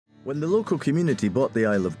When the local community bought the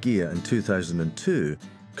Isle of Gigha in 2002,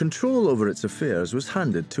 control over its affairs was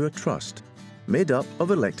handed to a trust, made up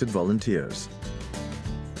of elected volunteers.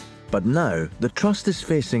 But now, the trust is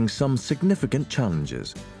facing some significant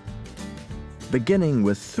challenges, beginning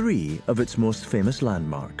with 3 of its most famous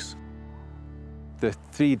landmarks. The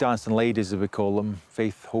 3 dancing ladies, as we call them,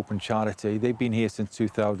 Faith, Hope and Charity, they've been here since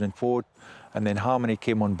 2004, and then Harmony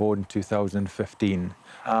came on board in 2015.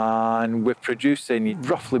 And we're producing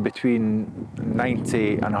roughly between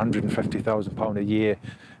 90 and 150,000 pounds a year.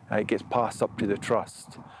 It gets passed up to the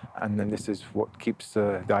trust, and then this is what keeps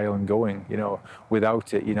the island going. You know,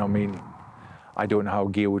 without it, I don't know how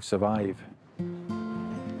Gigha would survive.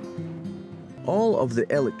 All of the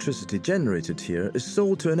electricity generated here is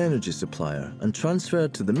sold to an energy supplier and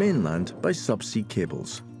transferred to the mainland by subsea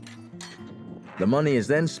cables. The money is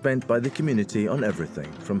then spent by the community on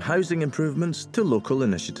everything, from housing improvements to local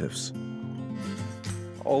initiatives.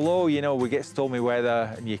 Although, we get stormy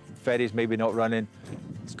weather and your ferries maybe not running,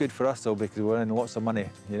 it's good for us though, because we're earning lots of money.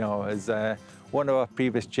 As one of our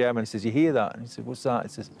previous chairmen says, "You hear that?" And he said, "What's that?" He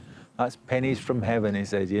says, "That's pennies from heaven," he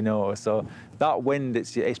says, So that wind,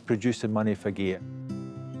 it's producing money for Gigha.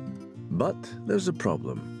 But there's a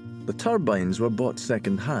problem. The turbines were bought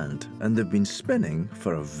second-hand, and they've been spinning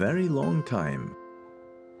for a very long time.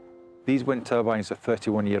 These wind turbines are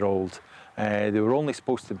 31-year-old. They were only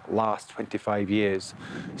supposed to last 25 years.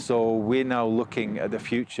 So we're now looking at the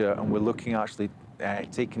future, and we're looking actually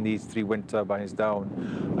taking these 3 wind turbines down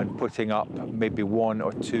and putting up maybe 1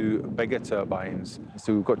 or 2 bigger turbines.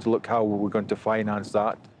 So we've got to look how we're going to finance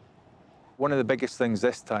that. One of the biggest things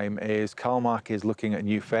this time is Calmark is looking at a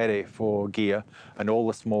new ferry for Gigha and all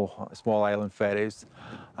the small island ferries,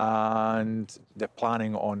 and they're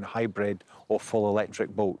planning on hybrid or full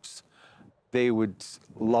electric boats. They would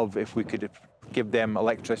love if we could give them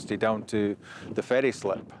electricity down to the ferry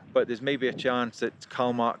slip. But there's maybe a chance that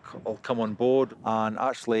Calmark will come on board and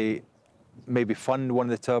actually maybe fund one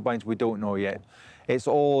of the turbines. We don't know yet. It's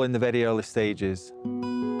all in the very early stages.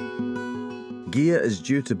 Gigha is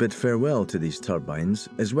due to bid farewell to these turbines,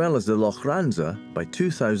 as well as the Loch Ranza, by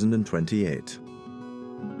 2028.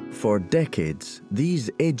 For decades, these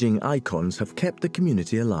ageing icons have kept the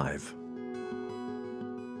community alive.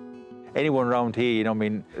 Anyone around here,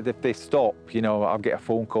 if they stop, I'll get a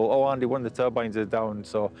phone call. "Oh, Andy, one of the turbines is down,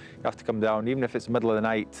 so you have to come down." Even if it's the middle of the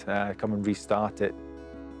night, come and restart it.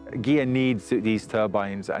 Gigha needs these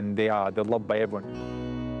turbines, and they're loved by everyone.